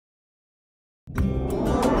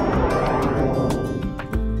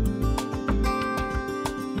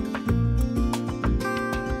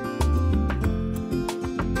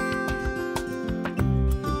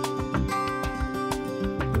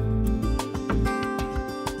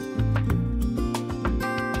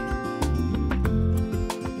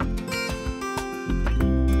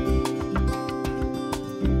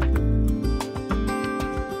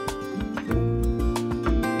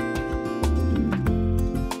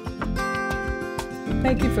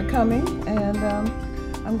Thank you for coming, and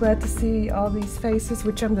I'm glad to see all these faces,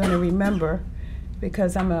 which I'm going to remember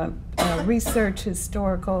because I'm a research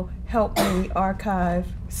historical help me archive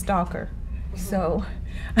stalker. So,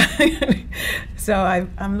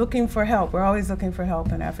 I'm looking for help. We're always looking for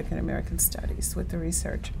help in African American studies with the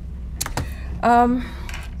research. I'm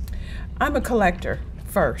a collector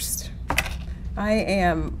first. I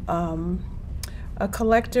am a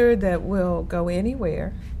collector that will go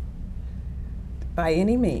anywhere, by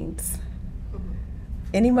any means,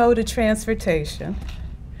 any mode of transportation,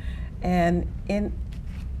 and in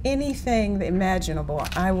anything imaginable,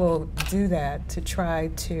 I will do that to try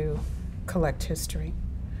to collect history.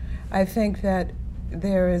 I think that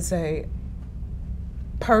there is a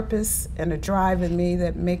purpose and a drive in me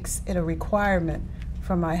that makes it a requirement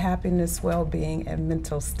for my happiness, well-being, and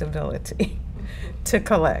mental stability to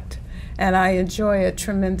collect, and I enjoy it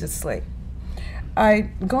tremendously.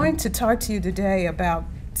 I'm going to talk to you today about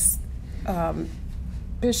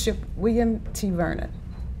Bishop William T. Vernon.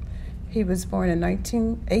 He was born in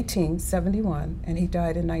 1871 and he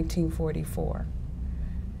died in 1944.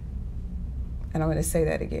 And I'm going to say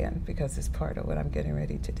that again because it's part of what I'm getting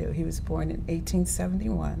ready to do. He was born in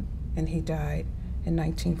 1871 and he died in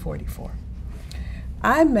 1944.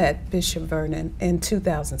 I met Bishop Vernon in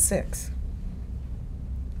 2006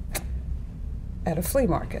 at a flea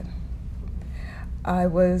market. I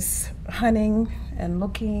was hunting and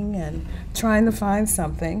looking and trying to find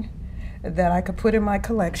something that I could put in my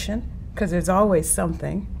collection, because there's always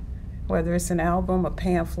something, whether it's an album, a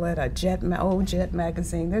pamphlet, old Jet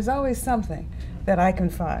magazine, there's always something that I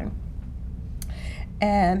can find.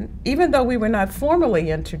 And even though we were not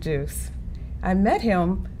formally introduced, I met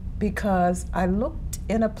him because I looked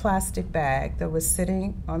in a plastic bag that was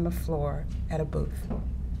sitting on the floor at a booth.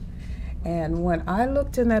 And when I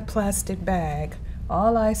looked in that plastic bag,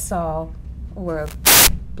 all I saw were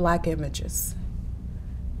black images.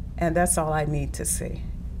 And that's all I need to see.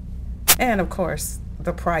 And of course,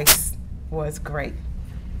 the price was great.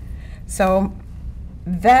 So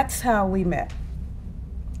that's how we met.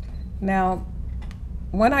 Now,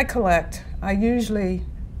 when I collect, I usually,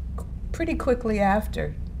 pretty quickly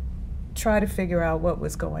after, try to figure out what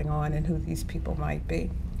was going on and who these people might be.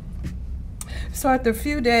 So after a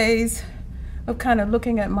few days of kind of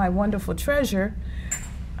looking at my wonderful treasure,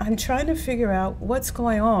 I'm trying to figure out what's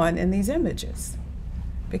going on in these images,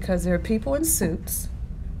 because there are people in suits,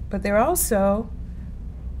 but there are also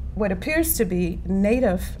what appears to be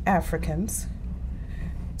Native Africans.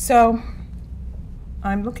 So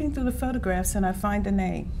I'm looking through the photographs and I find a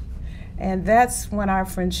name, and that's when our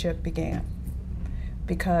friendship began.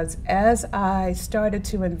 Because as I started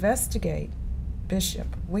to investigate Bishop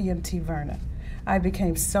William T. Vernon, I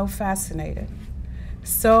became so fascinated,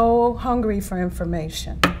 so hungry for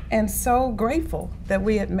information, and so grateful that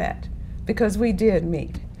we had met, because we did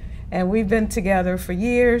meet. And we've been together for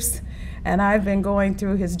years, and I've been going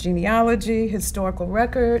through his genealogy, historical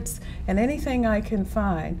records, and anything I can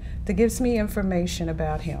find that gives me information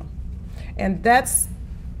about him. And that's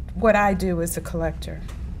what I do as a collector.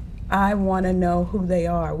 I want to know who they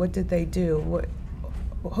are, what did they do,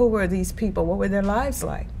 who were these people, what were their lives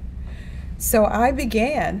like? So I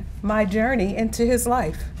began my journey into his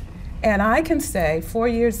life. And I can say 4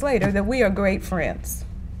 years later that we are great friends.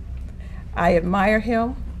 I admire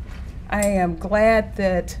him. I am glad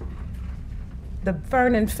that the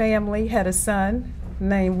Vernon family had a son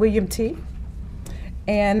named William T.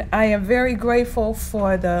 And I am very grateful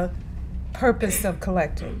for the purpose of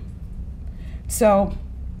collecting. So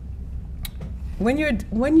when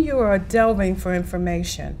you are delving for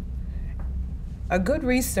information, a good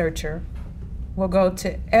researcher will go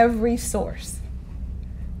to every source.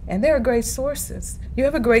 And there are great sources. You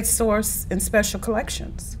have a great source in special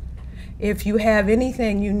collections. If you have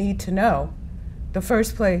anything you need to know, the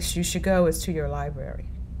first place you should go is to your library.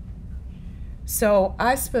 So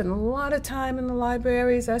I spent a lot of time in the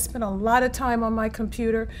libraries. I spent a lot of time on my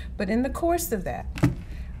computer. But in the course of that,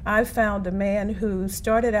 I found a man who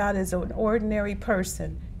started out as an ordinary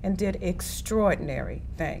person and did extraordinary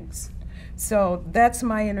things. So that's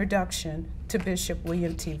my introduction to Bishop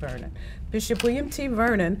William T. Vernon. Bishop William T.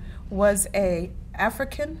 Vernon was an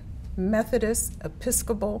African Methodist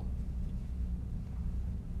Episcopal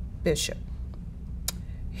bishop.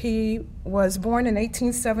 He was born in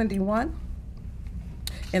 1871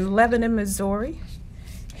 in Lebanon, Missouri.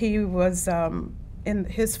 He was,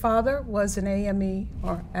 his father was an AME,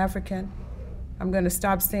 or African, I'm going to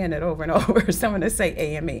stop saying it over and over, so I'm going to say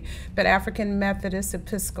AME, but African Methodist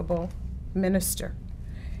Episcopal minister.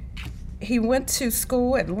 He went to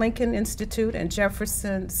school at Lincoln Institute in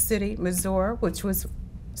Jefferson City, Missouri, which was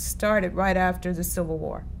started right after the Civil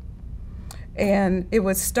War. And it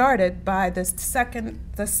was started by the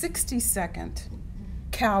 62nd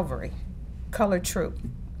Cavalry Colored Troop,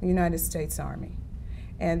 United States Army.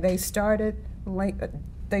 And they started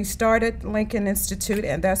Lincoln Institute,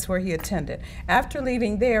 and that's where he attended. After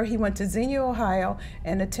leaving there, he went to Xenia, Ohio,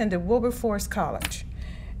 and attended Wilberforce College.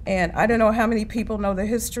 And I don't know how many people know the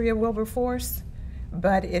history of Wilberforce,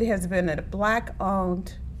 but it has been a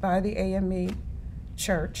Black-owned, by the AME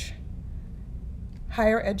Church,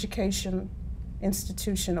 higher education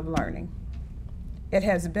institution of learning. It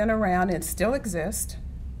has been around and still exists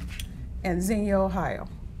in Xenia, Ohio.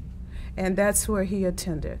 And that's where he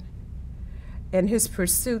attended, and his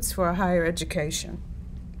pursuits for a higher education.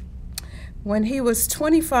 When he was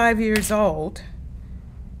 25 years old,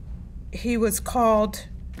 he was called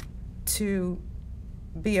to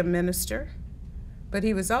be a minister, but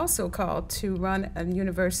he was also called to run a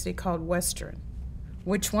university called Western,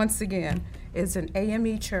 which once again is an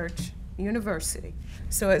AME Church university.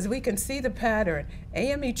 So as we can see the pattern,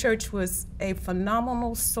 AME Church was a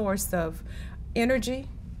phenomenal source of energy,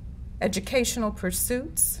 educational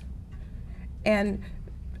pursuits, and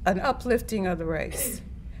an uplifting of the race.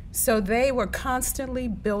 So they were constantly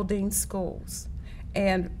building schools.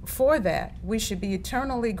 And for that, we should be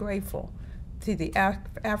eternally grateful to the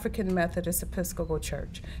African Methodist Episcopal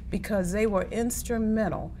Church, because they were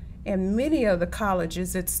instrumental in many of the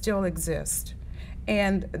colleges that still exist.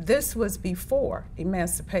 And this was before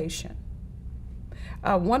emancipation.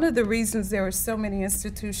 One of the reasons there were so many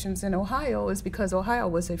institutions in Ohio is because Ohio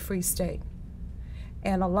was a free state.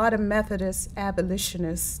 And a lot of Methodist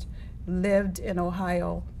abolitionists lived in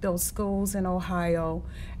Ohio, built schools in Ohio,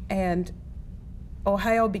 and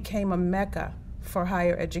Ohio became a mecca for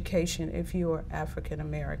higher education if you were African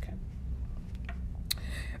American.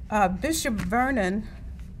 Bishop Vernon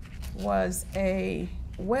was a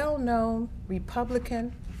well-known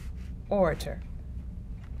Republican orator.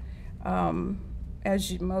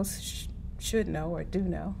 As you most should know or do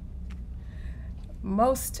know,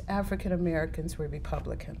 most African Americans were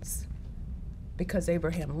Republicans because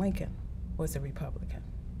Abraham Lincoln was a Republican.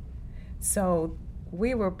 So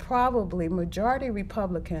we were probably majority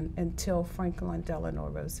Republican until Franklin Delano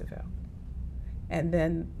Roosevelt. And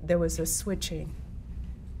then there was a switching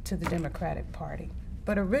to the Democratic Party.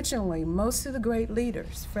 But originally, most of the great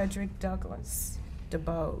leaders, Frederick Douglass, Du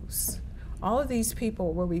Bois, all of these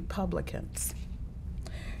people were Republicans.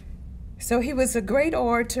 So he was a great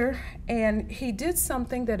orator, and he did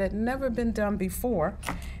something that had never been done before,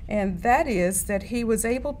 and that is that he was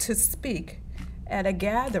able to speak at a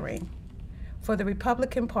gathering for the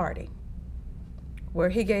Republican Party, where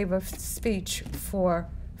he gave a speech for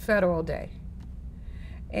Federal Day.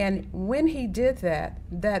 And when he did that,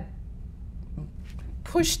 that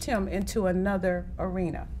pushed him into another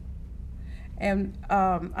arena. And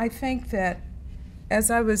I think that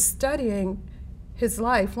as I was studying his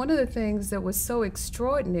life, one of the things that was so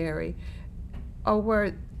extraordinary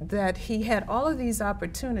were that he had all of these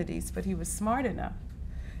opportunities, but he was smart enough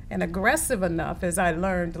and aggressive enough, as I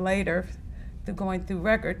learned later through going through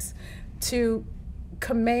records, to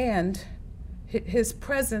command, his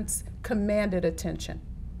presence commanded attention.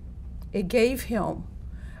 It gave him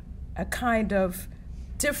a kind of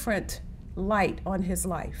different light on his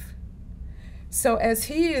life. So as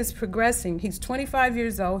he is progressing, he's 25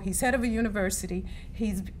 years old, he's head of a university,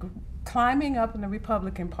 he's climbing up in the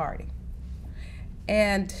Republican Party.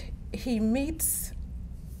 And he meets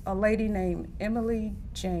a lady named Emily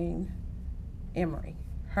Jane Emory.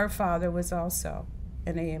 Her father was also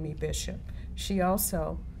an AME bishop. She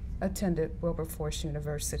also attended Wilberforce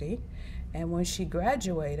University. And when she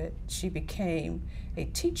graduated, she became a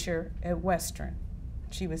teacher at Western.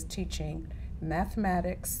 She was teaching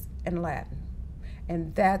mathematics and Latin.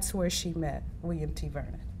 And that's where she met William T.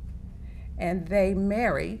 Vernon. And they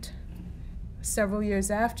married several years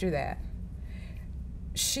after that.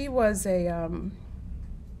 She was a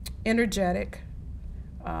energetic,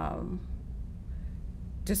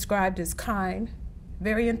 described as kind,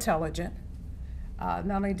 very intelligent. Not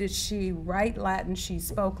only did she write Latin, she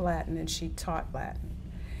spoke Latin and she taught Latin.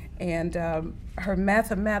 And her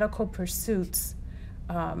mathematical pursuits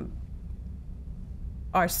are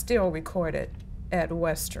still recorded at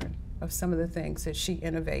Western, of some of the things that she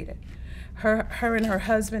innovated. Her and her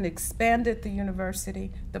husband expanded the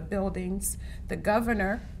university, the buildings. The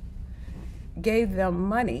governor gave them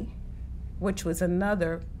money, which was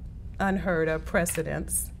another unheard of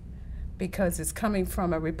precedence, because it's coming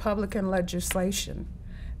from a Republican legislation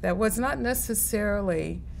that was not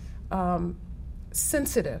necessarily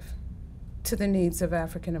sensitive to the needs of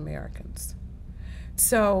African Americans.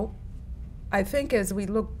 So I think as we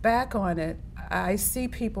look back on it, I see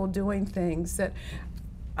people doing things that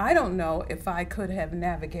I don't know if I could have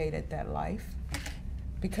navigated that life,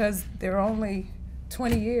 because they're only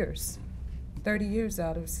 20 years, 30 years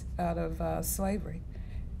out of slavery.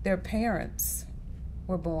 Their parents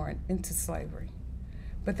were born into slavery,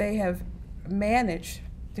 but they have managed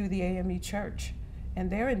through the AME Church and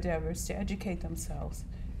their endeavors to educate themselves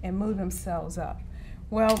and move themselves up.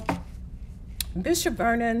 Well, Bishop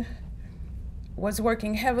Vernon was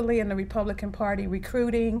working heavily in the Republican Party,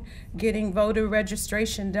 recruiting, getting voter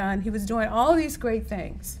registration done. He was doing all these great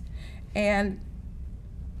things. And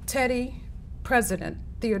President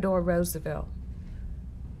Theodore Roosevelt,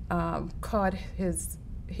 caught his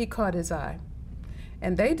eye.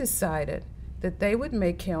 And they decided that they would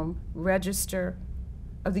make him Register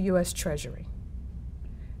of the U.S. Treasury.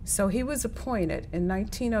 So he was appointed in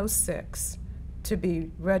 1906 to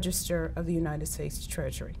be Register of the United States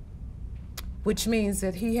Treasury, which means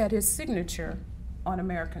that he had his signature on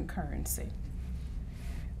American currency.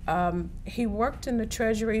 He worked in the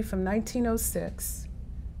Treasury from 1906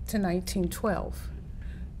 to 1912.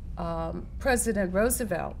 President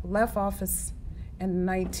Roosevelt left office in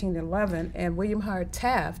 1911, and William Howard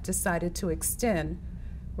Taft decided to extend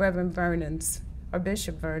Reverend Vernon's, or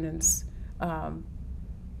Bishop Vernon's,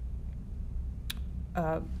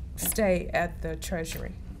 stay at the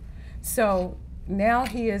Treasury. So now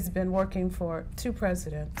he has been working for 2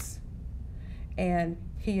 presidents, and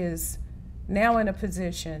he is now in a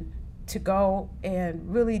position to go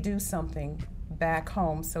and really do something back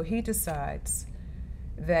home. So he decides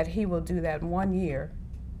that he will do that 1 year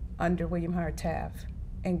under William Howard Taft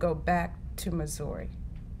and go back to Missouri.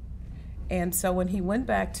 And so when he went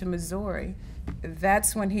back to Missouri,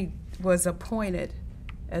 that's when he was appointed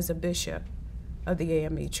as a bishop of the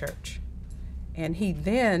AME Church. And he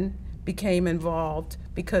then became involved,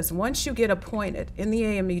 because once you get appointed in the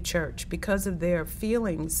AME Church, because of their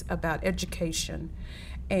feelings about education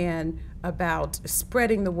and about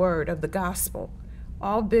spreading the word of the gospel,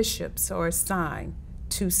 all bishops are assigned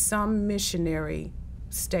to some missionary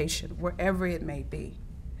station, wherever it may be.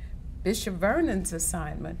 Bishop Vernon's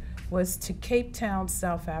assignment was to Cape Town,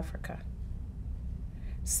 South Africa.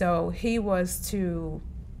 So he was to,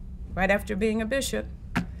 right after being a bishop,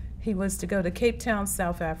 he was to go to Cape Town,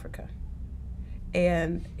 South Africa.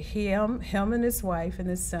 And him and his wife and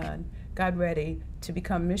his son got ready to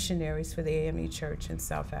become missionaries for the AME Church in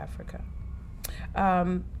South Africa.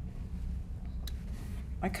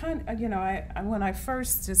 When I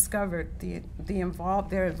first discovered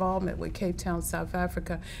their involvement with Cape Town, South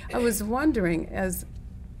Africa, I was wondering, as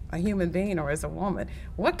a human being or as a woman,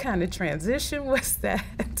 what kind of transition was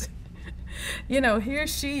that? Here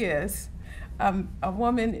she is, a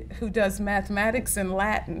woman who does mathematics and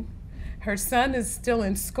Latin. Her son is still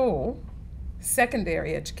in school,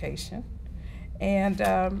 secondary education, and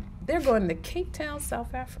they're going to Cape Town,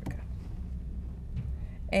 South Africa.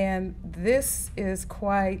 And this is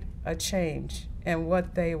quite a change in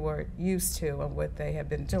what they were used to and what they have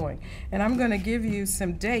been doing. And I'm going to give you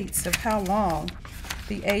some dates of how long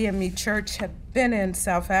the AME Church had been in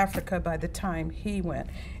South Africa by the time he went.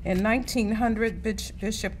 In 1900,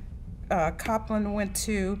 Bishop Copland went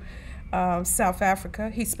to South Africa.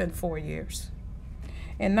 He spent 4 years.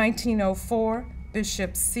 In 1904,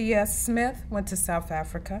 Bishop C.S. Smith went to South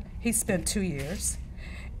Africa. He spent 2 years.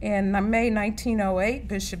 In May 1908,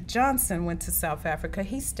 Bishop Johnson went to South Africa.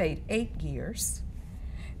 He stayed 8 years.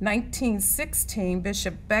 1916,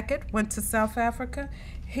 Bishop Beckett went to South Africa.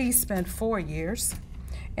 He spent 4 years.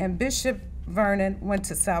 And Bishop Vernon went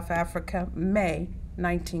to South Africa May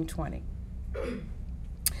 1920.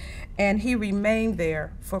 And he remained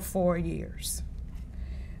there for 4 years.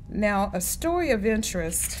 Now, a story of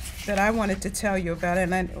interest that I wanted to tell you about,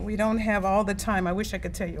 and we don't have all the time. I wish I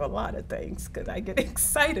could tell you a lot of things, because I get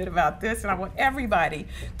excited about this, and I want everybody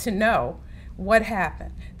to know what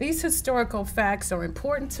happened. These historical facts are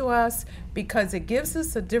important to us because it gives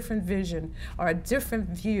us a different vision or a different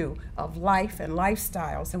view of life and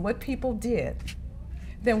lifestyles and what people did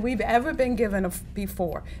than we've ever been given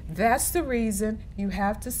before. That's the reason you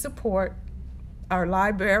have to support our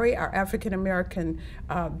library, our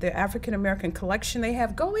the African American collection they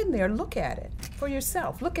have. Go in there, look at it for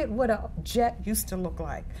yourself. Look at what a jet used to look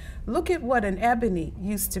like. Look at what an ebony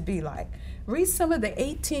used to be like. Read some of the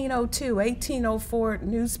 1802, 1804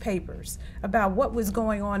 newspapers about what was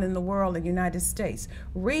going on in the world in the United States.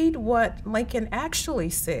 Read what Lincoln actually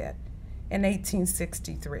said in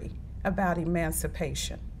 1863 about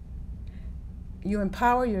emancipation. You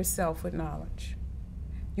empower yourself with knowledge.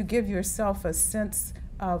 You give yourself a sense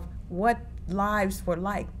of what lives were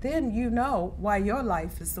like, then you know why your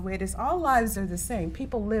life is the way it is. All lives are the same.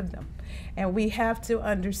 People live them. And we have to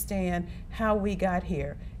understand how we got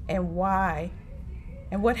here and why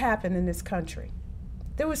and what happened in this country.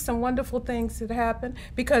 There were some wonderful things that happened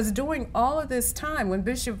because during all of this time, when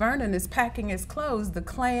Bishop Vernon is packing his clothes, the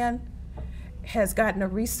Klan has gotten a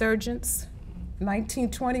resurgence.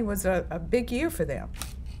 1920 was a big year for them.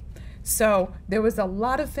 So there was a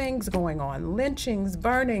lot of things going on, lynchings,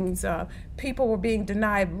 burnings, people were being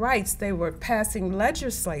denied rights. They were passing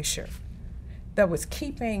legislation that was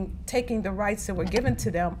taking the rights that were given to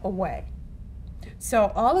them away.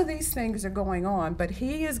 So all of these things are going on, but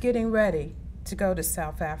he is getting ready to go to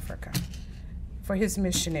South Africa for his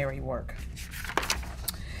missionary work.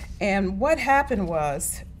 And what happened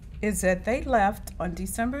is that they left on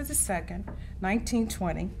December the 2nd,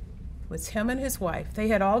 1920, was him and his wife. They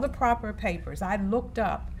had all the proper papers. I looked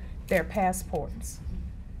up their passports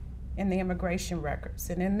in the immigration records.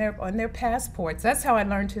 And on their passports, that's how I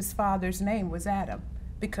learned his father's name was Adam,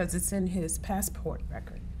 because it's in his passport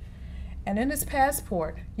record. And in his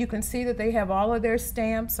passport, you can see that they have all of their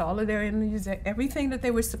stamps, all of their images, everything that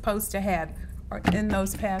they were supposed to have are in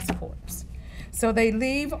those passports. So they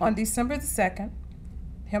leave on December the 2nd,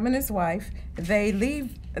 him and his wife.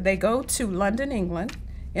 They go to London, England.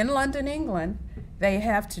 In London, England, they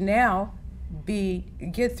have to now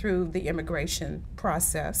get through the immigration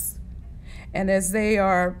process. And as they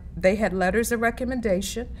had letters of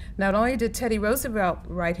recommendation. Not only did Teddy Roosevelt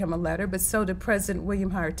write him a letter, but so did President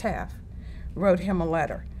William Howard Taft wrote him a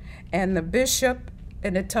letter. And the bishop,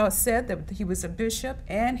 and it said that he was a bishop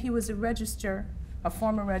and he was a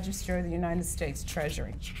former registrar of the United States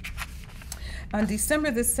Treasury. On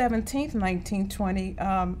December the 17th, 1920,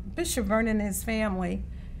 Bishop Vernon and his family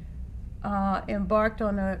embarked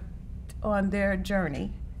on their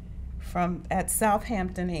journey at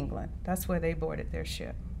Southampton, England. That's where they boarded their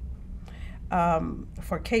ship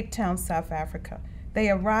for Cape Town, South Africa. They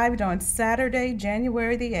arrived on Saturday,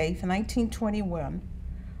 January the 8th, 1921,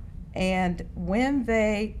 and when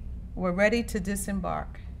they were ready to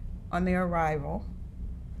disembark on their arrival,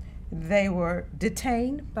 they were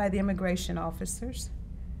detained by the immigration officers.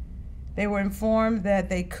 They were informed that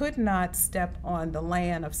they could not step on the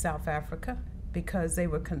land of South Africa because they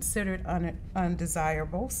were considered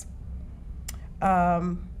undesirables.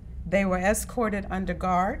 They were escorted under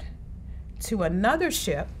guard to another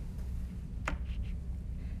ship,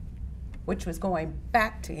 which was going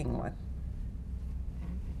back to England.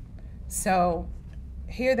 So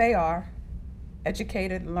here they are,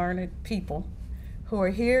 educated, learned people who are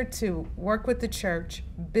here to work with the church,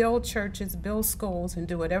 build churches, build schools, and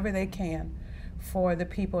do whatever they can for the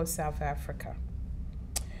people of South Africa.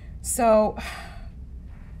 So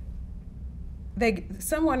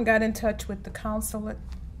someone got in touch with the consulate,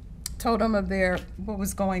 told them of what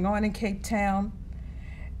was going on in Cape Town,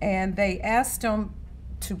 and they asked them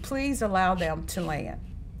to please allow them to land.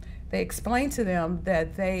 They explained to them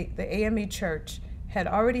that the AME Church had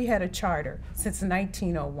already had a charter since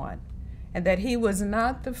 1901, and that he was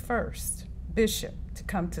not the first bishop to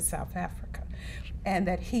come to South Africa, and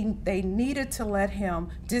that they needed to let him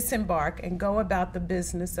disembark and go about the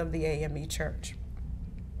business of the AME Church.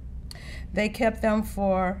 They kept them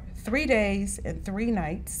for 3 days and 3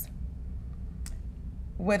 nights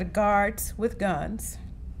with guards with guns,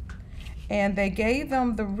 and they gave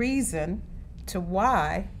them the reason to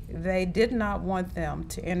why they did not want them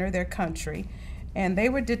to enter their country, and they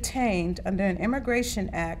were detained under an Immigration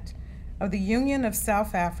Act of the Union of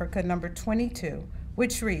South Africa, number 22,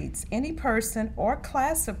 which reads, any person or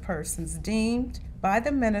class of persons deemed by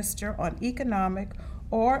the minister on economic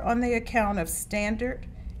or on the account of standard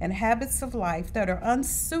and habits of life that are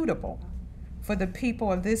unsuitable for the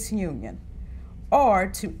people of this union, or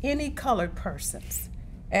to any colored persons,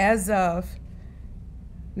 as of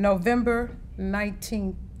November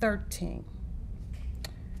 1913.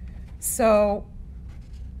 So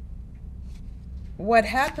what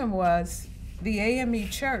happened was the AME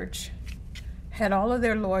Church had all of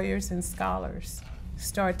their lawyers and scholars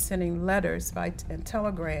start sending letters and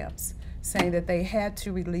telegrams saying that they had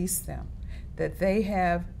to release them, that they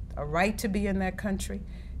have a right to be in that country,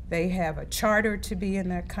 they have a charter to be in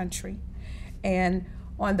that country. And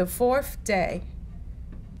on the 4th day,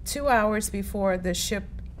 2 hours before the ship,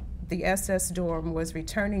 the SS Durham, was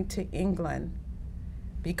returning to England,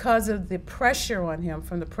 because of the pressure on him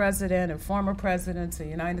from the president and former presidents of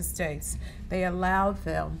the United States, they allowed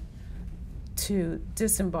them to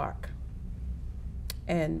disembark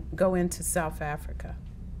and go into South Africa.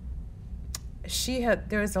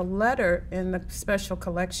 There's a letter in the special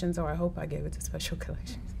collections, or I hope I gave it to special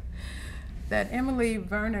collections, that Emily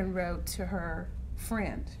Vernon wrote to her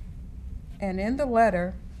friend. And in the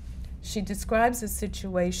letter, she describes a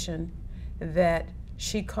situation that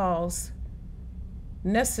she calls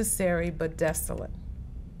necessary but desolate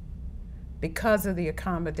because of the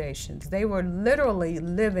accommodations. They were literally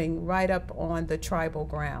living right up on the tribal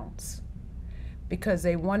grounds because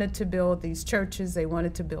they wanted to build these churches, they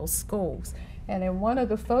wanted to build schools. And in one of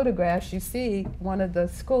the photographs, you see one of the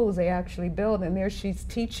schools they actually built, and there she's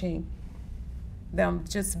teaching them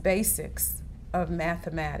just basics of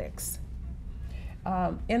mathematics.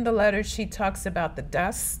 In the letter, she talks about the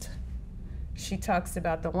dust, she talks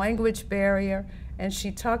about the language barrier, and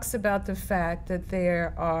she talks about the fact that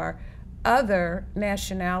there are other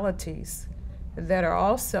nationalities that are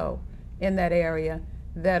also in that area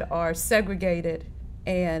that are segregated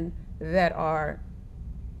and that are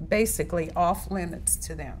basically off limits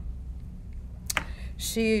to them.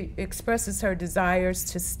 She expresses her desires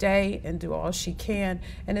to stay and do all she can,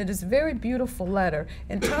 and it is a very beautiful letter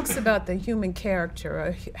and talks about the human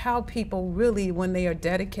character, how people really, when they are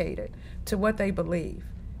dedicated to what they believe,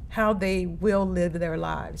 how they will live their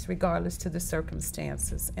lives regardless to the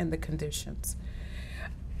circumstances and the conditions.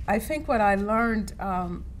 I think what I learned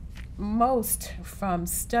most from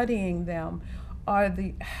studying them are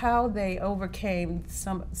how they overcame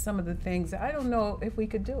some of the things. I don't know if we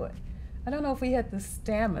could do it. I don't know if we had the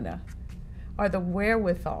stamina or the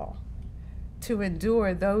wherewithal to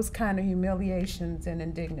endure those kind of humiliations and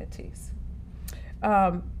indignities.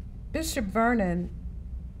 Bishop Vernon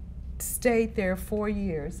stayed there 4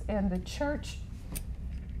 years, and the church,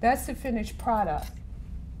 that's the finished product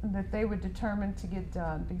that they were determined to get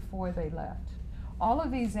done before they left. All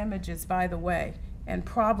of these images, by the way, and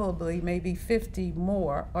probably maybe 50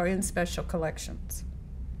 more, are in special collections,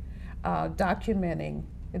 documenting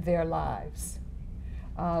their lives.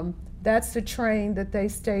 That's the train that they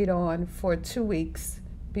stayed on for 2 weeks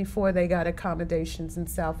before they got accommodations in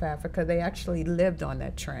South Africa. They actually lived on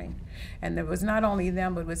that train. And there was not only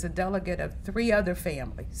them, but it was a delegate of 3 other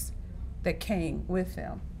families that came with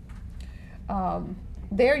them.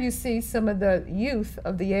 There you see some of the youth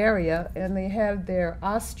of the area, and they have their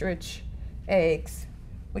ostrich eggs,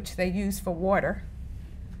 which they use for water.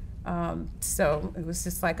 So it was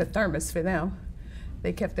just like a thermos for them.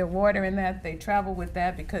 They kept their water in that. They traveled with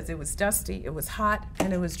that because it was dusty, it was hot,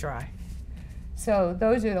 and it was dry. So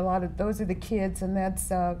those are the kids, and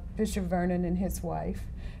that's Bishop Vernon and his wife.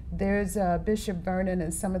 There's Bishop Vernon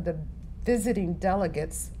and some of the visiting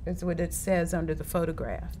delegates, is what it says under the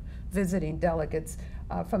photograph. Visiting delegates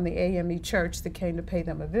from the AME church that came to pay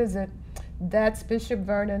them a visit. That's Bishop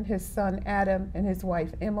Vernon, his son Adam, and his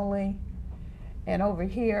wife Emily. And over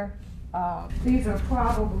here, these are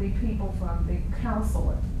probably people from the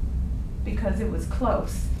consulate because it was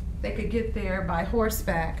close. They could get there by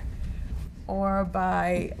horseback or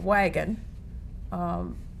by wagon,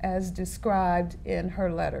 as described in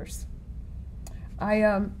her letters.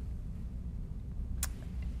 And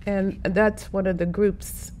that's one of the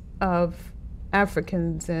groups of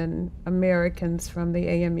Africans and Americans from the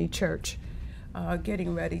AME church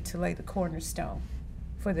getting ready to lay the cornerstone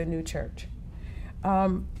for the new church.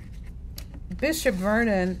 Bishop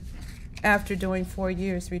Vernon, after doing 4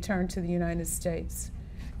 years, returned to the United States,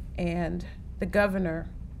 and the governor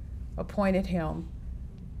appointed him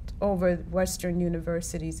over Western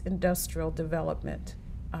University's Industrial Development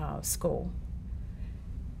School.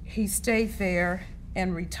 He stayed there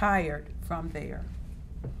and retired from there.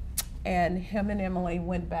 And him and Emily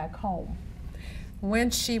went back home. When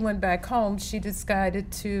she went back home, she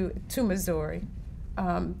decided to Missouri.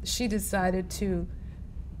 She decided to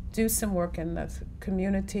do some work in the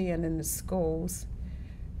community and in the schools.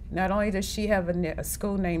 Not only does she have a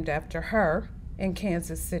school named after her in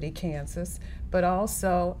Kansas City, Kansas, but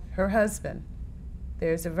also her husband.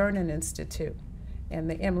 There's a Vernon Institute and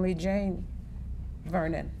the Emily Jane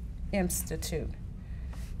Vernon Institute.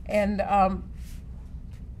 And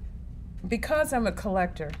because I'm a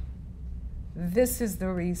collector, this is the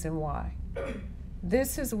reason why.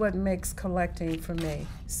 This is what makes collecting for me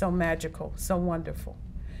so magical, so wonderful,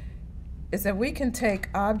 is that we can take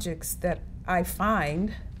objects that I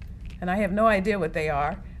find, and I have no idea what they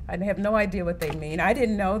are. I have no idea what they mean. I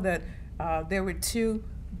didn't know that there were 2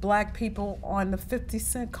 black people on the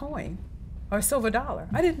 50-cent coin or silver dollar.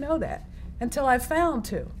 I didn't know that until I found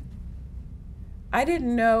 2. I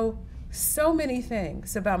didn't know so many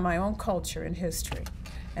things about my own culture and history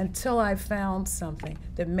until I found something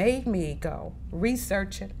that made me go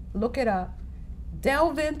research it, look it up,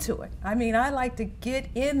 delve into it. I mean, I like to get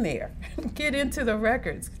in there, get into the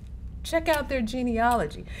records, check out their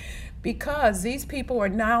genealogy, because these people are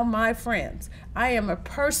now my friends. I am a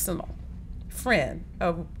personal friend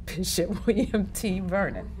of Bishop William T.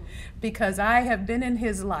 Vernon, because I have been in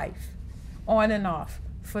his life on and off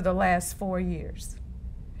for the last 4 years.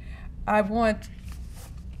 I want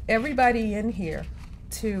everybody in here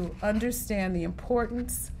to understand the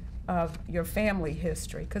importance of your family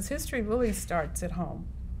history, because history really starts at home.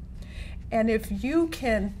 And if you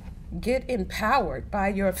can get empowered by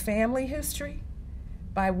your family history,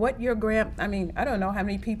 by what your I don't know how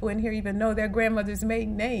many people in here even know their grandmother's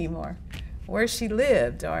maiden name or where she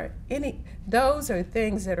lived or those are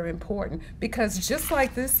things that are important, because just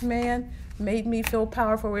like this man made me feel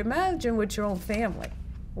powerful, imagine with your own family,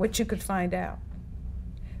 what you could find out.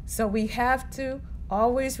 So we have to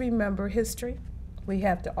always remember history. We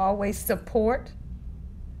have to always support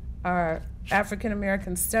our African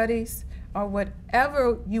American studies, or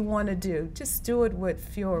whatever you want to do. Just do it with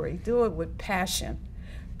fury, do it with passion,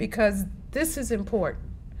 because this is important.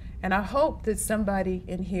 And I hope that somebody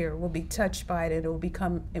in here will be touched by it and it will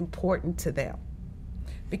become important to them,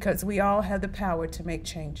 because we all have the power to make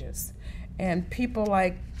changes. And people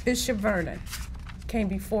like Bishop Vernon came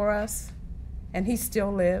before us, and he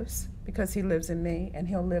still lives, because he lives in me, and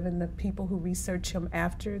he'll live in the people who research him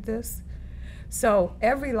after this. So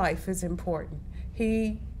every life is important.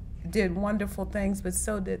 He did wonderful things, but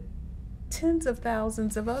so did tens of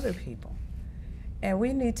thousands of other people. And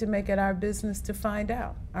we need to make it our business to find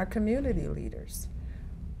out, our community leaders,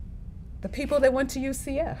 the people that went to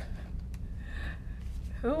UCF.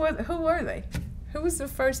 Who were they? Who was the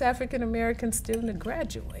first African American student to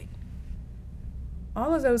graduate?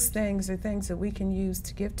 All of those things are things that we can use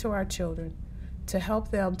to give to our children, to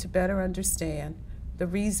help them to better understand the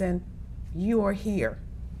reason you are here.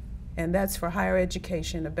 And that's for higher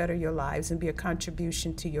education, to better your lives and be a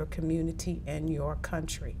contribution to your community and your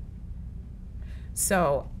country.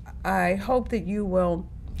 So I hope that you will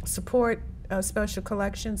support Special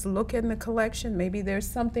Collections. Look in the collection. Maybe there's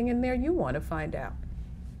something in there you want to find out.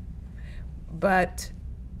 But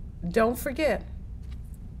don't forget,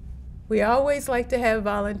 we always like to have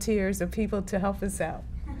volunteers or people to help us out.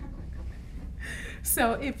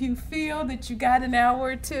 So if you feel that you got an hour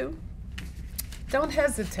or two, don't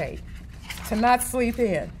hesitate to not sleep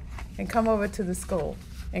in and come over to the school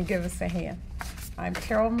and give us a hand. I'm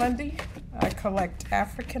Carol Mundy. I collect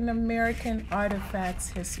African American artifacts,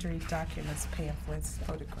 history, documents, pamphlets,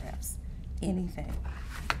 photographs, anything.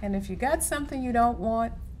 And if you got something you don't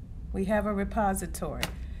want, we have a repository.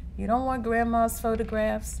 You don't want grandma's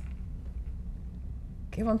photographs?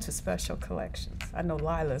 Give them to Special Collections. I know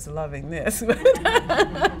Lila's loving this.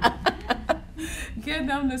 Give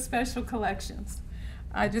them to Special Collections.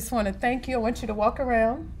 I just want to thank you. I want you to walk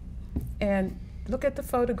around and look at the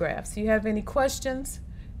photographs. Do you have any questions?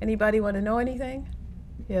 Anybody want to know anything?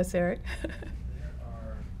 Yes, Eric? There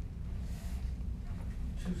are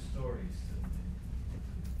two stories to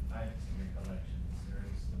the items in your collections. There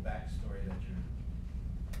is the backstory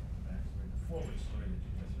that the forward story that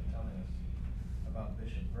you just been telling us about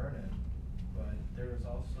Bishop Vernon, but there is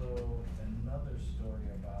also another story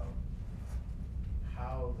about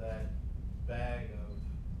how that bag of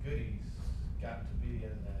goodies got to be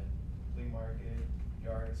in that flea market,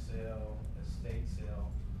 yard sale, estate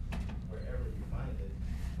sale, wherever you find it.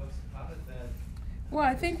 How did that? Well,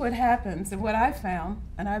 I think what happens, and what I found,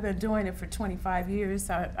 and I've been doing it for 25 years,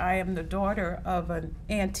 I am the daughter of an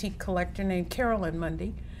antique collector named Carolyn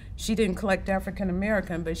Mundy. She didn't collect African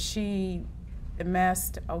American, but she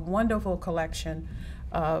amassed a wonderful collection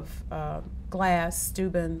of glass,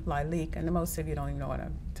 Steuben, Lilac, and most of you don't even know what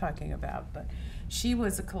I'm talking about, but she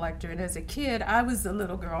was a collector. And as a kid, I was the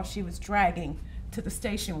little girl she was dragging to the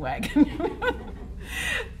station wagon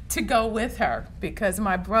to go with her, because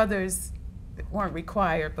my brothers weren't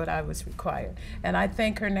required, but I was required. And I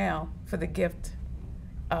thank her now for the gift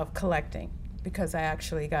of collecting, because I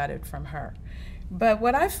actually got it from her. But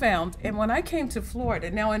what I found, and when I came to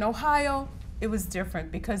Florida, now in Ohio, it was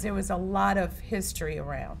different because there was a lot of history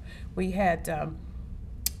around. We had,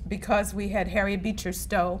 because we had Harriet Beecher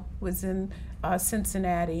Stowe was in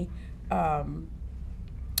Cincinnati.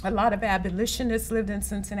 A lot of abolitionists lived in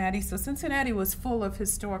Cincinnati, so Cincinnati was full of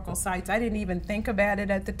historical sites. I didn't even think about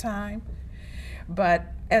it at the time, but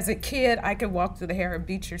as a kid, I could walk through the Harriet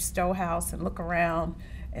Beecher Stowe house and look around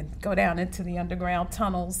and go down into the underground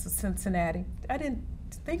tunnels of Cincinnati. I didn't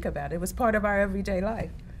think about it. It was part of our everyday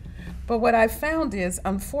life. But what I found is,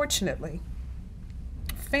 unfortunately,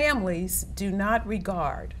 families do not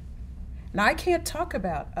regard. Now, I can't talk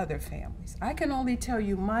about other families. I can only tell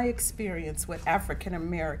you my experience with African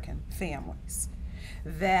American families,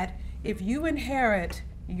 that if you inherit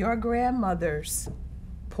your grandmother's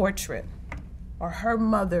portrait or her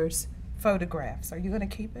mother's photographs, are you going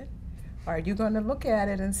to keep it? Or are you going to look at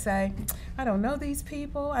it and say, I don't know these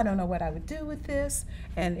people, I don't know what I would do with this,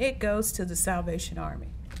 and it goes to the Salvation Army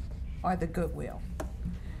or the Goodwill.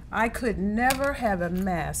 I could never have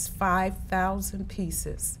amassed 5,000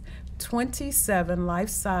 pieces, 27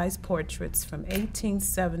 life-size portraits from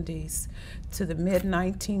 1870s to the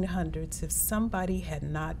mid-1900s if somebody had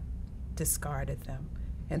not discarded them.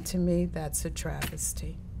 And to me, that's a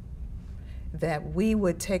travesty. That we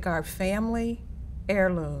would take our family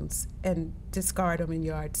heirlooms and discard them in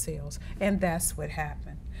yard sales. And that's what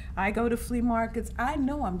happened. I go to flea markets, I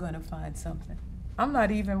know I'm going to find something. I'm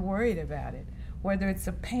not even worried about it. Whether it's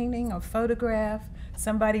a painting, a photograph,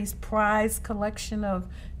 somebody's prized collection of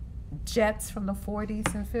jets from the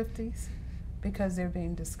 40s and 50s, because they're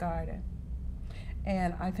being discarded.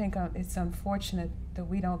 And I think it's unfortunate that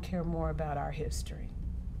we don't care more about our history.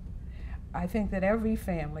 I think that every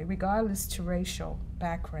family, regardless to racial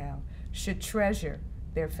background, should treasure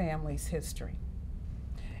their family's history.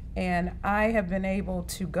 And I have been able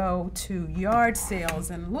to go to yard sales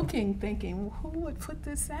and looking, thinking, well, who would put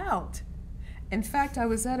this out? In fact, I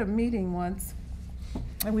was at a meeting once,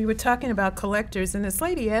 and we were talking about collectors, and this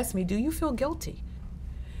lady asked me, do you feel guilty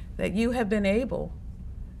that you have been able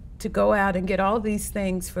to go out and get all these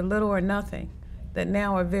things for little or nothing that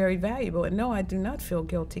now are very valuable? And no, I do not feel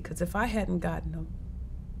guilty, because if I hadn't gotten them,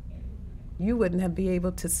 you wouldn't have been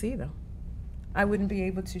able to see them. I wouldn't be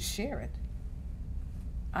able to share it.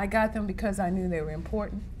 I got them because I knew they were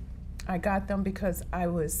important. I got them because I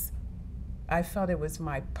felt it was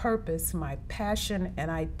my purpose, my passion, and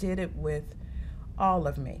I did it with all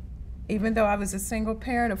of me. Even though I was a single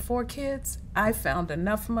parent of 4 kids, I found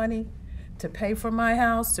enough money to pay for my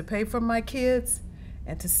house, to pay for my kids,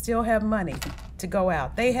 and to still have money to go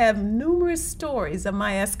out. They have numerous stories of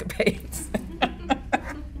my escapades.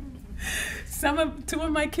 2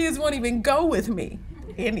 of my kids won't even go with me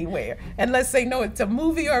anywhere unless they know it's a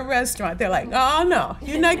movie or a restaurant. They're like, oh no,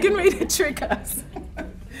 you're not getting ready to trick us.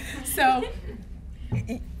 So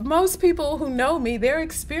most people who know me, their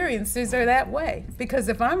experiences are that way. Because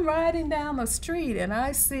if I'm riding down the street and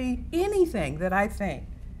I see anything that I think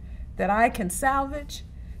that I can salvage,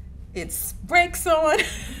 it's brakes on.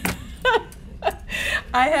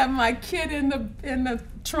 I have my kid in the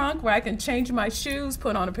trunk where I can change my shoes,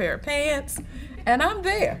 put on a pair of pants, and I'm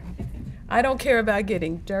there. I don't care about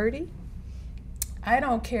getting dirty. I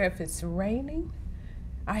don't care if it's raining.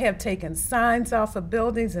 I have taken signs off of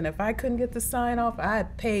buildings, and if I couldn't get the sign off, I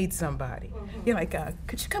had paid somebody. You're like,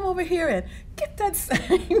 could you come over here and get that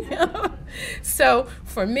sign? So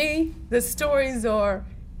for me, the stories are,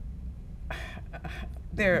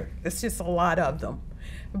 it's just a lot of them.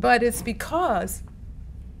 But it's because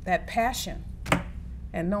that passion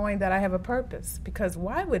and knowing that I have a purpose. Because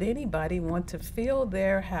why would anybody want to fill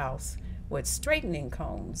their house with straightening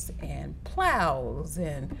combs and plows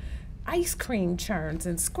and ice cream churns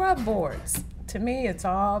and scrub boards? To me, it's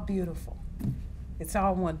all beautiful. It's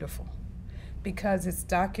all wonderful because it's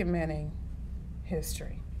documenting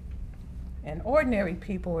history. And ordinary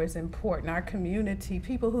people is important, our community,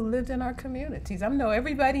 people who lived in our communities. I know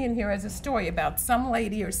everybody in here has a story about some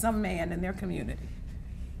lady or some man in their community.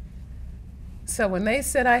 So when they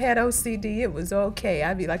said I had OCD, it was okay.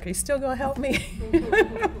 I'd be like, are you still gonna help me?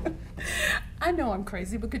 I know I'm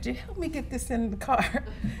crazy, but could you help me get this in the car?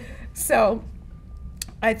 So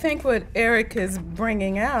I think what Eric is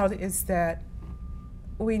bringing out is that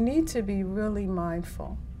we need to be really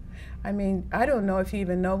mindful. I mean, I don't know if you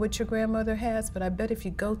even know what your grandmother has, but I bet if you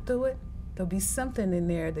go through it, there'll be something in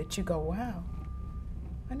there that you go, wow,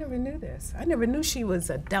 I never knew this. I never knew she was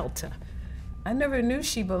a Delta. I never knew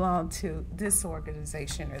she belonged to this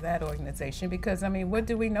organization or that organization because, I mean, what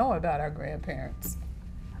do we know about our grandparents,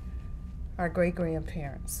 our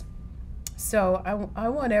great-grandparents? So I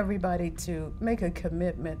want everybody to make a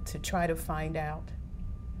commitment to try to find out,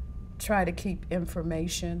 try to keep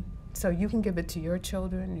information, so you can give it to your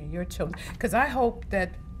children and your children. Because I hope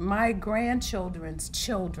that my grandchildren's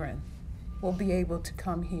children will be able to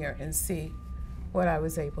come here and see what I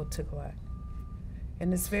was able to collect.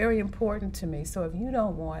 And it's very important to me. So if you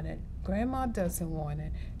don't want it, Grandma doesn't want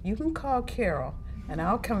it, you can call Carol and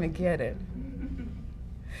I'll come and get it.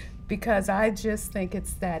 Because I just think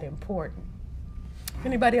it's that important.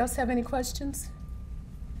 Anybody else have any questions?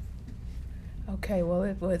 Okay, well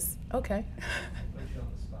it was, okay.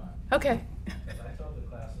 Okay. Because I told the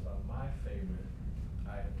class about my favorite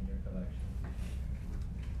item in your collection.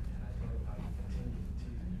 And I told them how you continue to tease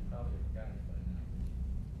me. You probably forgot it by now.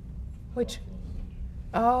 Which?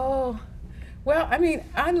 Oh, well, I mean,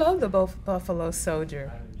 I love the Buffalo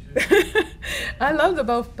Soldier. I do too. I love the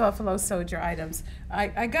Buffalo Soldier items.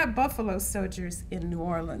 I got Buffalo Soldiers in New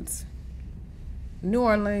Orleans. New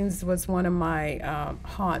Orleans was one of my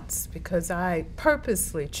haunts because I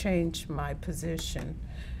purposely changed my position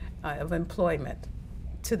of employment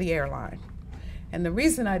to the airline. And the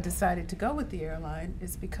reason I decided to go with the airline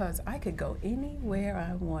is because I could go anywhere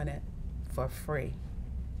I wanted for free.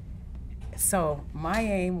 So my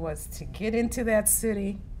aim was to get into that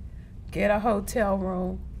city, get a hotel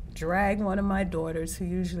room, drag one of my daughters who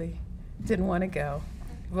usually didn't want to go.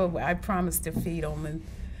 Well, I promised to feed them, and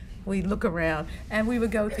we'd look around, and we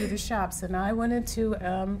would go through the shops. And I went into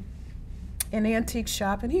an antique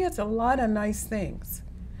shop, and he has a lot of nice things.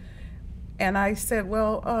 And I said,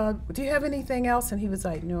 well, do you have anything else? And he was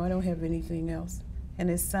like, no, I don't have anything else. And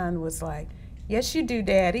his son was like, yes, you do,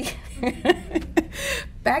 Daddy.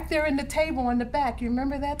 Back there in the table in the back, you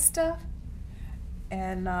remember that stuff?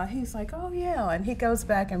 And he's like, oh, yeah. And he goes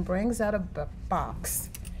back and brings out a box.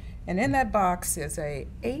 And in that box is a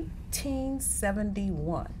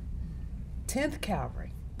 1871 10th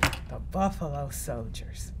Cavalry, the Buffalo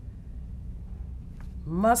Soldiers,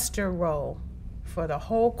 muster roll for the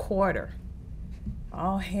whole quarter,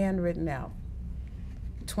 all handwritten out.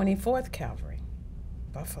 24th Cavalry,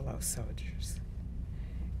 Buffalo Soldiers.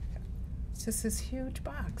 It's just this huge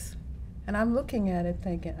box. And I'm looking at it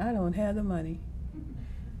thinking, I don't have the money.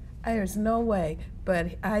 There's no way.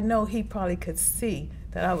 But I know he probably could see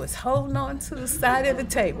that I was holding on to the side of the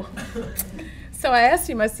table. So I asked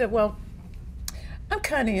him, I said, well, I'm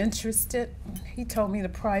kind of interested. He told me the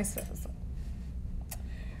price. I was like,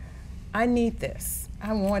 I need this.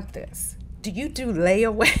 I want this. Do you do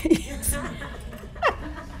layaways?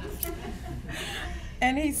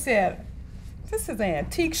 And he said, this is an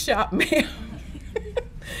antique shop, ma'am.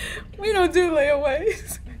 We don't do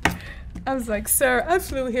layaways. I was like, sir, I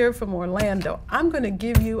flew here from Orlando. I'm going to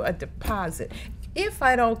give you a deposit. If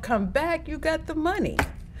I don't come back, you got the money.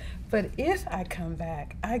 But if I come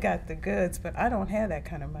back, I got the goods, but I don't have that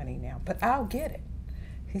kind of money now. But I'll get it.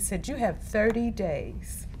 He said, you have 30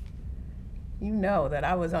 days. You know that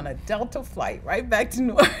I was on a Delta flight right back to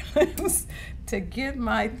New Orleans to get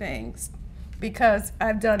my things, because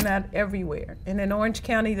I've done that everywhere. And in Orange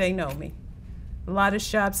County, they know me. A lot of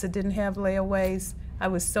shops that didn't have layaways, I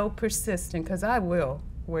was so persistent, because I will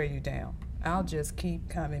wear you down. I'll just keep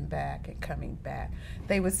coming back and coming back.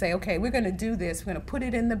 They would say, okay, we're going to do this. We're going to put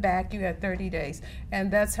it in the back. You have 30 days. And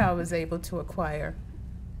that's how I was able to acquire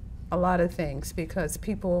a lot of things, because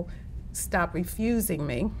people stopped refusing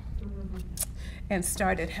me and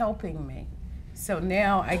started helping me. So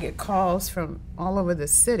now I get calls from all over the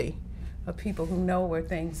city of people who know where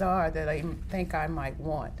things are that I think I might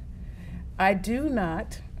want. I do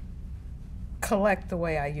not collect the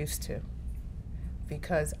way I used to,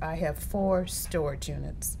 because I have 4 storage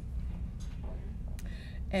units.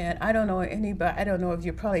 And I don't know anybody, I don't know if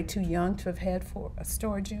you're probably too young to have had 4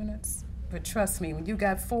 storage units, but trust me, when you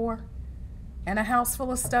got 4 and a house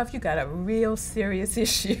full of stuff, you got a real serious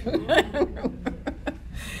issue.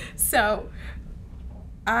 So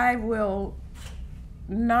I will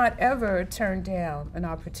not ever turn down an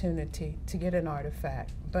opportunity to get an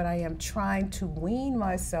artifact, but I am trying to wean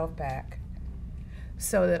myself back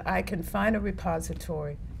so that I can find a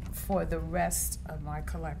repository for the rest of my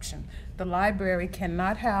collection. The library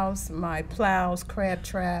cannot house my plows, crab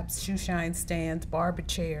traps, shoe shine stands, barber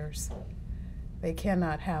chairs. They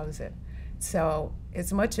cannot house it. So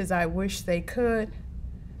as much as I wish they could,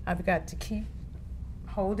 I've got to keep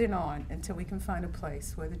holding on until we can find a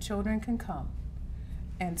place where the children can come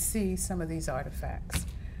and see some of these artifacts.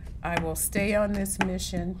 I will stay on this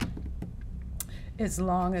mission as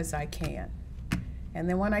long as I can. And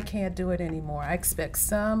then when I can't do it anymore, I expect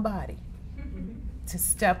somebody to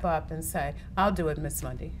step up and say, I'll do it, Miss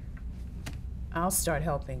Mundy. I'll start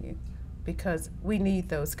helping you, because we need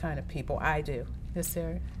those kind of people. I do. Yes,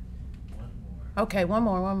 Sarah? One more. Okay, one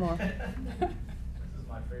more. This is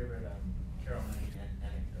my favorite Carol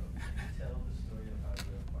anecdote. Can you tell the story of how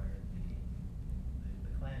you acquired the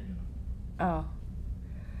clan uniform? Oh. I'm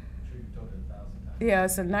sure you've told it 1,000 times. Yeah,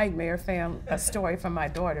 it's a nightmare a story from my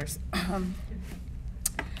daughters.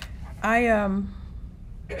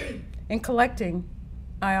 In collecting,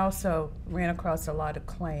 I also ran across a lot of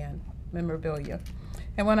Klan memorabilia.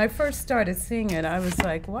 And when I first started seeing it, I was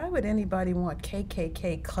like, why would anybody want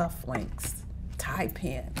KKK cufflinks, tie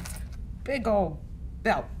pins, big old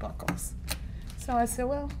belt buckles? So I said,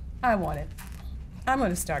 well, I want it. I'm going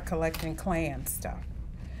to start collecting Klan stuff.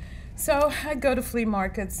 So I'd go to flea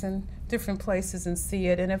markets and different places and see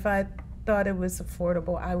it, and if I thought it was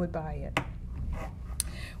affordable, I would buy it.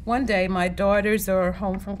 One day, my daughters are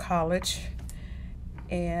home from college,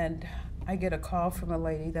 and I get a call from a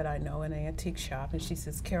lady that I know in an antique shop, and she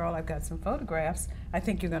says, Carol, I've got some photographs. I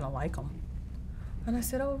think you're going to like them. And I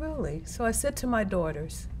said, oh, really? So I said to my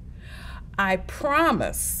daughters, I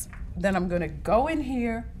promise that I'm going to go in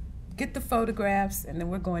here, get the photographs, and then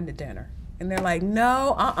we're going to dinner. And they're like,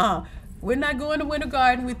 no, we're not going to Winter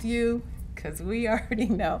Garden with you, because we already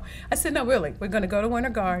know. I said, no, really, we're going to go to Winter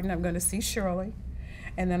Garden. I'm going to see Shirley,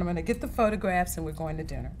 and then I'm going to get the photographs, and we're going to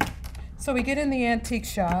dinner. So we get in the antique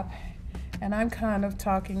shop, and I'm kind of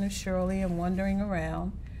talking to Shirley and wandering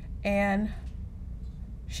around, and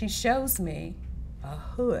she shows me a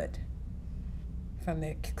hood from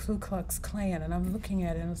the Ku Klux Klan, and I'm looking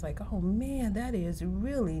at it and I was like, oh man, that is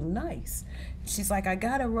really nice. She's like, I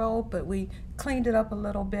got a rope, but we cleaned it up a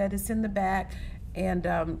little bit. It's in the back, and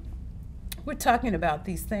we're talking about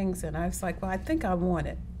these things, and I was like, well, I think I want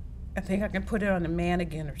it. I think I can put it on a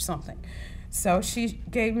mannequin or something. So she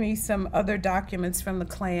gave me some other documents from the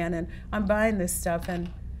Klan, and I'm buying this stuff,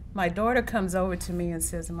 and my daughter comes over to me and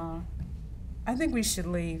says, Mom, I think we should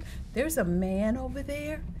leave. There's a man over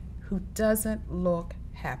there who doesn't look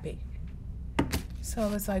happy. So I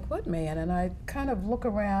was like, what man? And I kind of look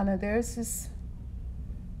around, and there's this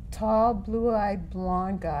tall, blue-eyed,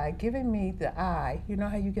 blonde guy giving me the eye. You know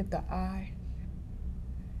how you get the eye?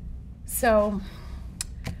 So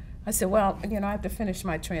I said, well, you know, I have to finish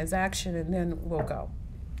my transaction, and then we'll go.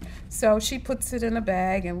 So she puts it in a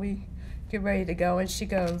bag, and we get ready to go, and she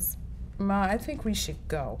goes, Ma, I think we should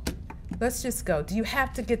go. Let's just go. Do you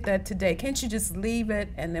have to get that today? Can't you just leave it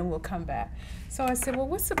and then we'll come back? So I said, well,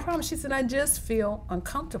 what's the problem? She said, I just feel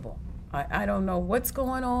uncomfortable. I don't know what's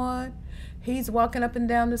going on. He's walking up and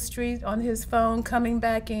down the street on his phone, coming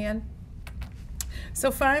back in.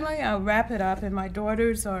 So finally, I'll wrap it up, and my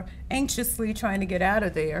daughters are anxiously trying to get out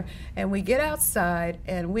of there. And we get outside,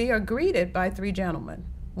 and we are greeted by 3 gentlemen,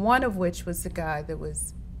 one of which was the guy that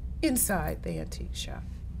was inside the antique shop.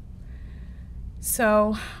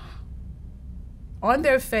 So on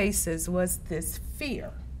their faces was this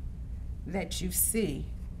fear that you see.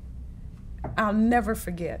 I'll never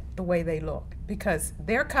forget the way they look, because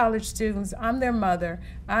they're college students, I'm their mother,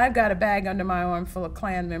 I've got a bag under my arm full of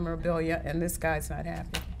Klan memorabilia, and this guy's not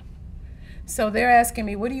happy. So they're asking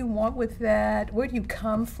me, what do you want with that? Where do you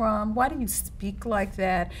come from? Why do you speak like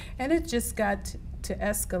that? And it just got to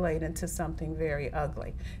escalate into something very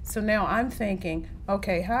ugly. So now I'm thinking,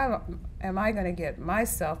 okay, how am I going to get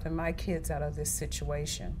myself and my kids out of this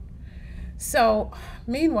situation? So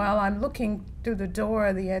meanwhile, I'm looking through the door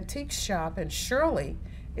of the antique shop, and Shirley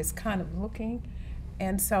is kind of looking,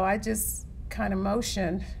 and so I just kind of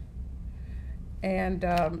motioned, and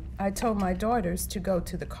I told my daughters to go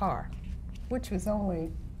to the car, which was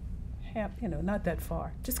only not that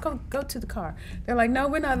far. Just go to the car. They're like, no,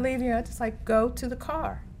 we're not leaving here. I just like, go to the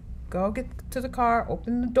car. Go get to the car,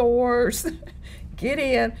 open the doors, get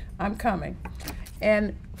in, I'm coming.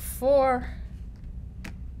 And for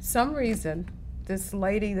some reason, this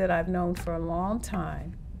lady that I've known for a long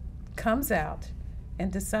time comes out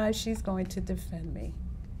and decides she's going to defend me.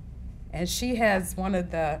 And she has one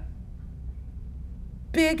of the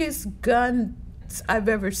biggest guns I've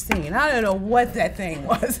ever seen. I don't know what that thing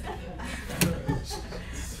was.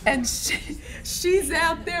 And she's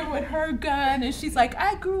out there with her gun, and she's like,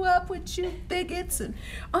 I grew up with you bigots, and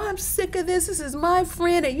I'm sick of this. This is my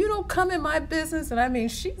friend, and you don't come in my business. And I mean,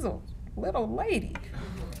 she's a little lady.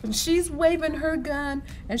 And she's waving her gun,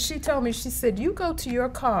 and she told me, she said, you go to your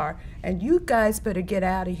car, and you guys better get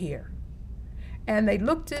out of here. And they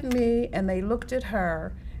looked at me, and they looked at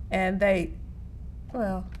her, and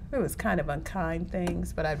well, it was kind of unkind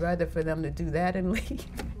things, but I'd rather for them to do that and leave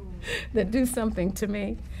than do something to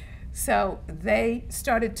me. So they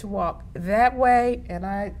started to walk that way, and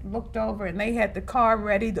I looked over, and they had the car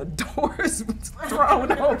ready, the doors was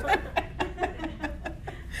thrown open.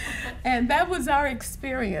 And that was our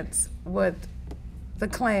experience with the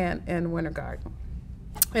Klan in Winter Garden.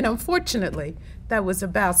 And unfortunately, that was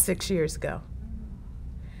about 6 years ago.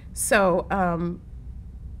 So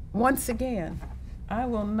once again, I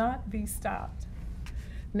will not be stopped.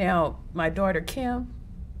 Now, my daughter Kim,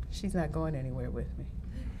 she's not going anywhere with me.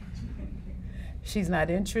 She's not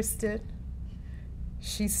interested.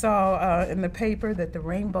 She saw in the paper that the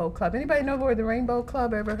Rainbow Club, anybody know where the Rainbow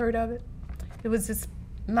Club, ever heard of it? It was this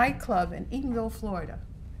nightclub in Eatonville, Florida,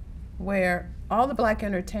 where all the black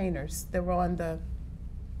entertainers that were on the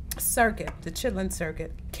circuit, the Chitlin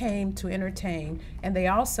circuit, came to entertain, and they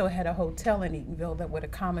also had a hotel in Eatonville that would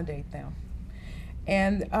accommodate them.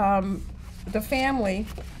 And the family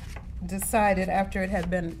decided, after it had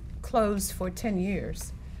been closed for 10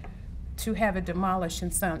 years, to have it demolished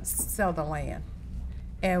and sell the land.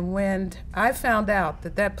 And when I found out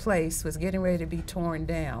that that place was getting ready to be torn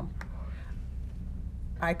down,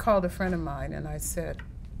 I called a friend of mine and I said,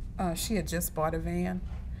 She had just bought a van.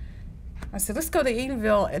 I said, let's go to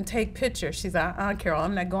Eatonville and take pictures. She's like, Carol,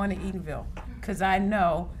 I'm not going to Eatonville because I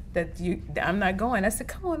know that I'm not going. I said,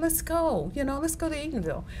 come on, let's go. Let's go to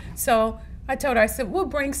Eatonville. So I told her, I said, we'll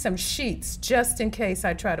bring some sheets just in case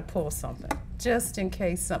I try to pull something, just in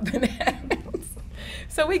case something happens.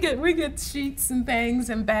 So we get sheets and things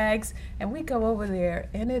and bags, and we go over there,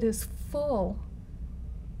 and it is full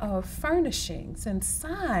of furnishings and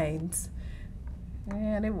signs.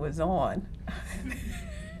 And it was on.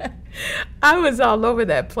 I was all over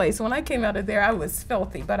that place. When I came out of there, I was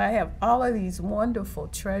filthy, but I have all of these wonderful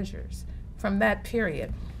treasures from that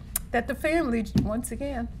period that the family, once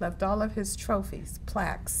again, left all of his trophies,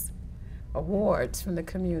 plaques, awards from the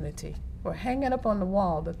community were hanging up on the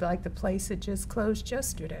wall, like the place had just closed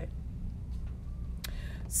yesterday.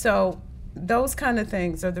 So those kind of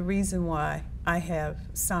things are the reason why I have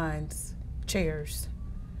signs, chairs,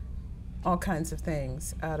 all kinds of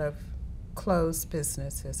things out of closed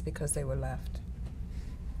businesses because they were left.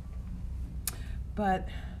 But,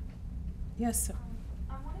 yes, sir.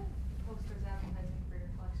 On one of the posters advertising for your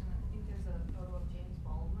collection, I think there's a photo of James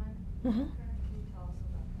Baldwin. Mm-hmm. Can you tell us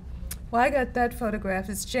about that? Well, I got that photograph.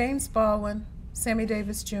 It's James Baldwin, Sammy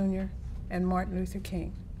Davis Jr., and Martin Luther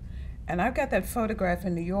King. And I've got that photograph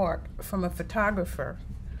in New York from a photographer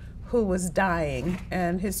who was dying,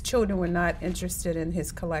 and his children were not interested in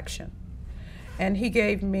his collection. And he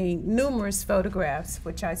gave me numerous photographs,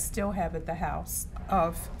 which I still have at the house,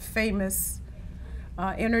 of famous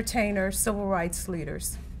entertainers, civil rights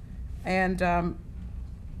leaders. And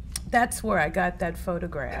that's where I got that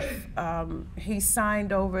photograph. He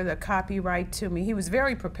signed over the copyright to me. He was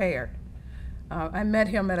very prepared. I met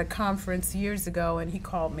him at a conference years ago, and he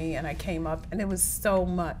called me, and I came up, and it was so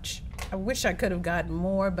much. I wish I could have gotten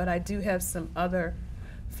more, but I do have some other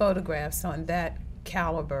photographs on that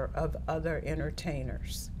caliber of other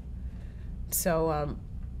entertainers. So,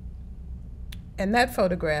 and that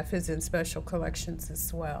photograph is in special collections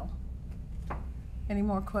as well. Any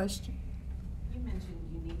more questions? You mentioned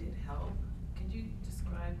you needed help. Could you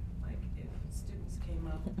describe, like, if students came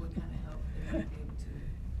up, what kind of help they might be able to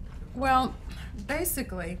provide? Well,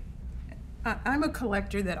 basically, I'm a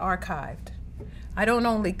collector that archived. I don't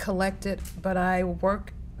only collect it, but I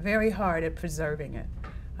work very hard at preserving it.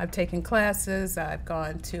 I've taken classes, I've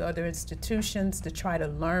gone to other institutions to try to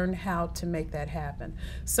learn how to make that happen.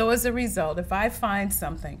 So as a result, if I find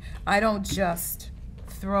something, I don't just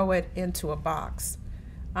throw it into a box.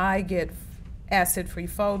 I get acid-free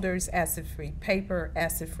folders, acid-free paper,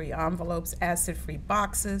 acid-free envelopes, acid-free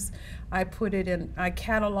boxes. I put it in, I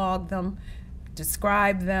catalog them,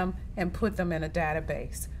 describe them, and put them in a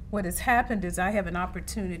database. What has happened is I have an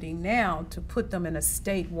opportunity now to put them in a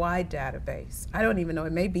statewide database. I don't even know,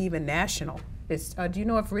 it may be even national. It's, do you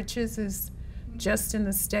know if Riches is just in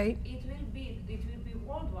the state? It will be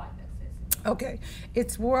worldwide accessible. Okay,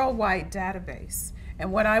 it's worldwide database.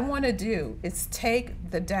 And what I want to do is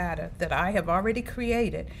take the data that I have already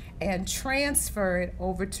created and transfer it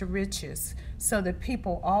over to Riches so that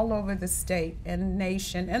people all over the state and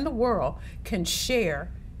nation and the world can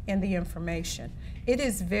share in the information.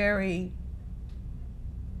 It's very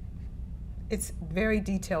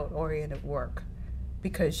detail-oriented work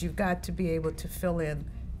because you've got to be able to fill in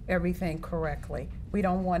everything correctly. We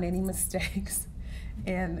don't want any mistakes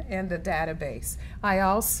in the database. I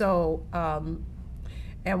also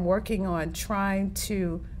am working on trying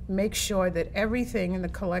to make sure that everything in the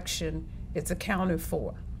collection is accounted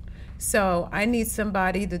for. So I need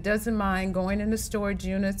somebody that doesn't mind going into storage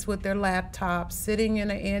units with their laptop, sitting in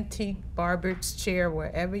an antique barber's chair,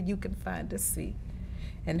 wherever you can find a seat,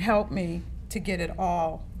 and help me to get it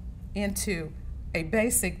all into a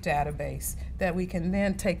basic database that we can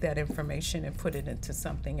then take that information and put it into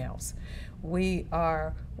something else. We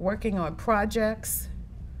are working on projects.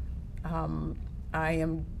 I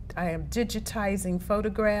am digitizing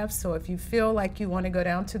photographs, so if you feel like you want to go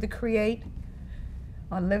down to the Create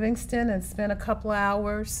on Livingston and spend a couple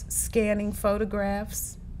hours scanning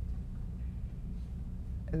photographs,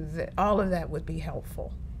 all of that would be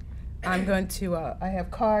helpful. I'm going to, I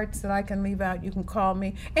have cards that I can leave out, you can call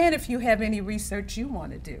me, and if you have any research you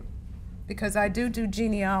want to do, because I do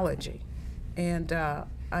genealogy, and I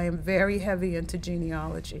am very heavy into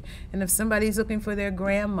genealogy. And if somebody's looking for their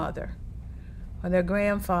grandmother, or their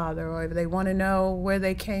grandfather, or if they want to know where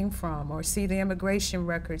they came from, or see the immigration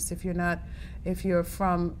records if you're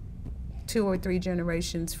from 2 or 3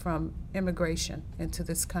 generations from immigration into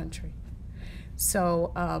this country.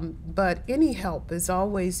 So, but any help is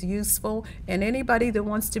always useful, and anybody that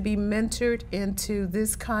wants to be mentored into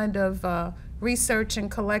this kind of research and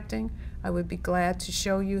collecting, I would be glad to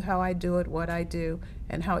show you how I do it, what I do,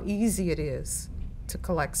 and how easy it is to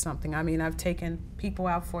collect something. I mean, I've taken people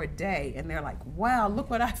out for a day and they're like, wow, look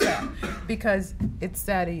what I found, because it's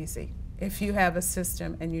that easy if you have a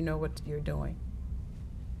system and you know what you're doing.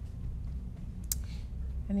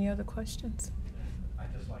 Any other questions?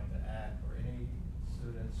 I'd just like to add, for any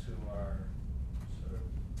students who are sort of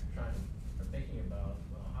thinking about,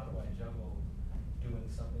 well, how do I juggle doing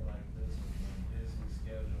something like this with my busy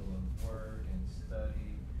schedule of work and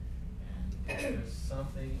study, and if there's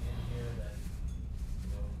something in here that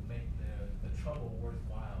make the trouble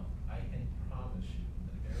worthwhile, I can promise you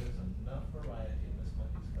that there is enough variety in Miss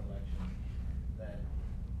Mundy's collection that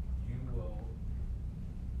you will,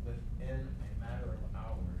 within a matter of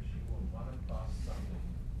hours, you will run across something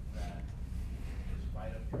that is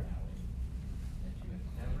right up your alley, that you had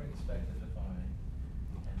never expected to find,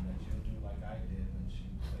 and that you'll do like I did when she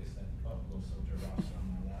placed that buffalo soldier roster on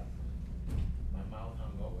my lap. My mouth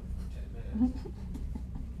hung open for 10 minutes.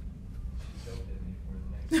 She choked at me for the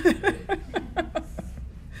next 2 days.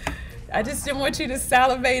 I just didn't want you to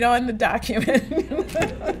salivate on the document. You will find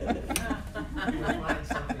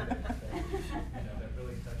something that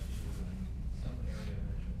really touches you in some area of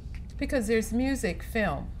interest. Because there's music,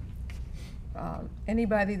 film.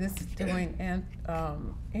 Anybody that's doing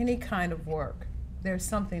any kind of work, there's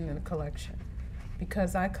something in the collection.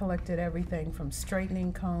 Because I collected everything from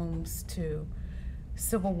straightening combs to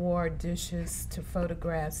Civil War dishes to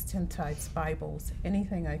photographs, tintypes, Bibles,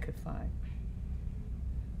 anything I could find.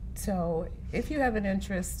 So if you have an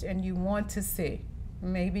interest and you want to see,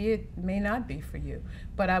 maybe it may not be for you,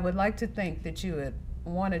 but I would like to think that you would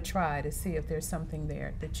want to try to see if there's something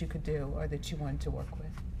there that you could do or that you wanted to work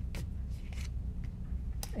with.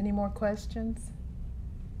 Any more questions?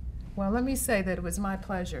 Well, let me say that it was my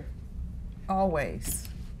pleasure always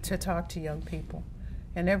to talk to young people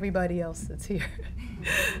and everybody else that's here.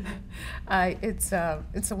 It's a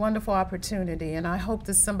wonderful opportunity, and I hope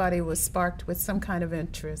that somebody was sparked with some kind of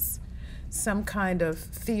interest, some kind of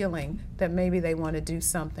feeling that maybe they want to do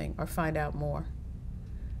something or find out more.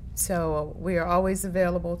 So we are always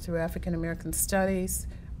available through African American Studies.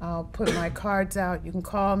 I'll put my cards out. You can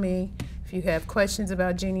call me. If you have questions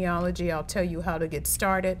about genealogy, I'll tell you how to get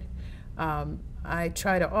started. I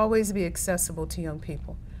try to always be accessible to young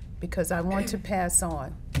people because I want to pass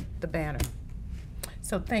on the banner.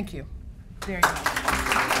 So thank you very much.